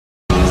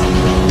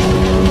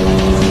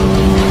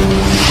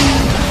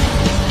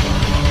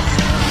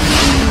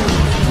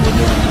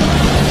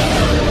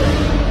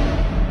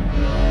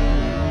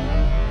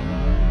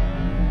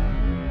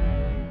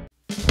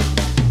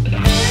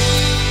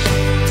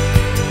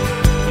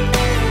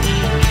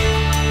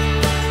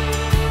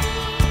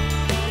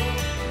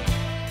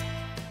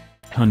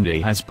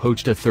Hyundai has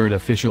poached a third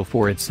official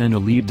for its N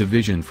Elite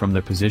division from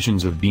the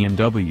positions of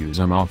BMW's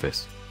M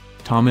office.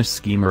 Thomas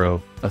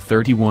Schemera, a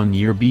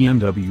 31-year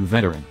BMW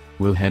veteran,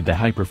 will head the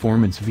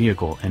high-performance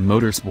vehicle and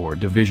motorsport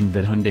division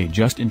that Hyundai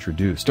just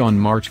introduced on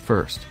March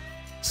 1st.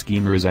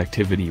 Schemera's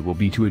activity will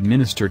be to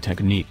administer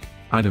technique,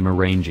 item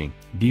arranging,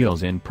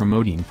 deals and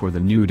promoting for the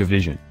new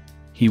division.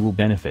 He will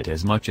benefit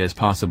as much as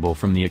possible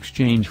from the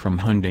exchange from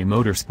Hyundai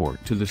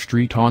Motorsport to the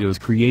street autos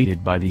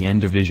created by the N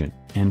division,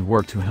 and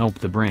work to help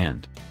the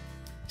brand.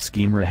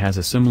 Schemera has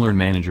a similar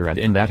manager at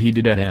N that he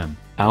did at M,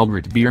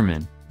 Albert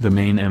Biermann, the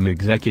main M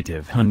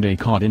executive Hyundai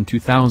caught in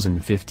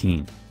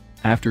 2015.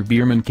 After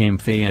Biermann came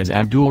Fayez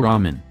Abdul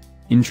Rahman,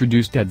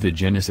 introduced at the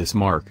Genesis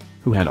Mark,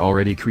 who had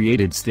already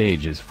created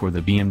stages for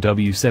the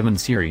BMW 7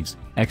 Series,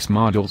 X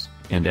models,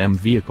 and M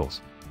vehicles.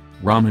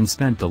 Rahman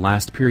spent the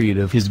last period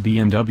of his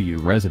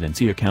BMW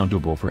residency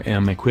accountable for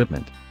M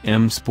equipment,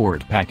 M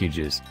Sport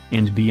packages,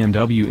 and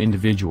BMW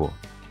individual.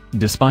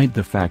 Despite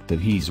the fact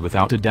that he's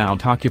without a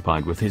doubt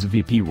occupied with his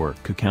VP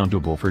work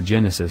accountable for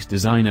Genesis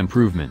design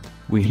improvement,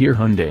 we hear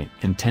Hyundai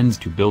intends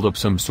to build up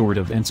some sort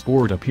of N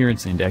Sport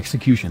appearance and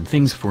execution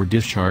things for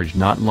discharge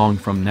not long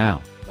from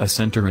now, a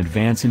center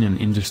advance in an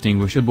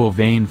indistinguishable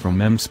vein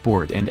from M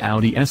Sport and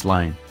Audi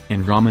S-Line,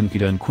 and Rahman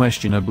could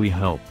unquestionably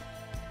help.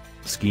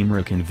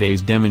 Schemera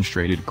conveys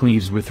demonstrated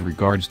cleaves with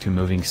regards to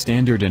moving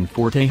Standard and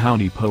Forte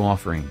Audi Po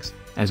offerings.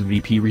 As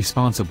VP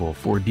responsible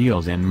for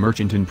deals and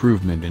merchant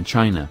improvement in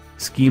China,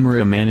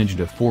 Schemera managed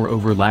a 4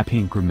 overlap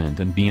increment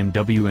in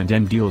BMW and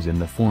M deals in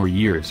the 4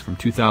 years from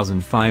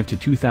 2005 to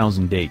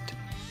 2008.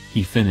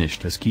 He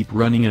finished his keep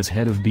running as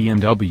head of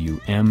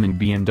BMW M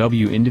and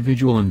BMW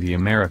individual in the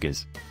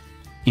Americas.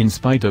 In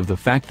spite of the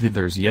fact that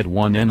there's yet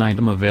one N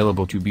item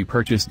available to be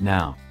purchased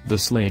now, the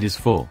slate is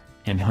full,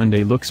 and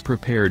Hyundai looks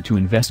prepared to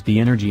invest the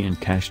energy and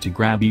cash to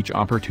grab each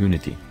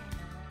opportunity.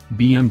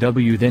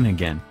 BMW then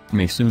again,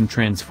 may soon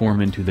transform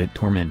into that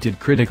tormented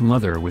critic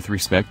mother with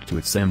respect to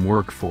its M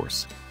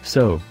workforce.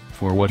 So,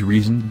 for what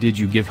reason did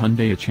you give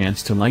Hyundai a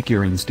chance to like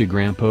your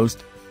Instagram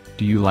post?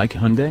 Do you like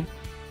Hyundai?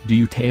 Do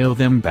you tail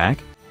them back?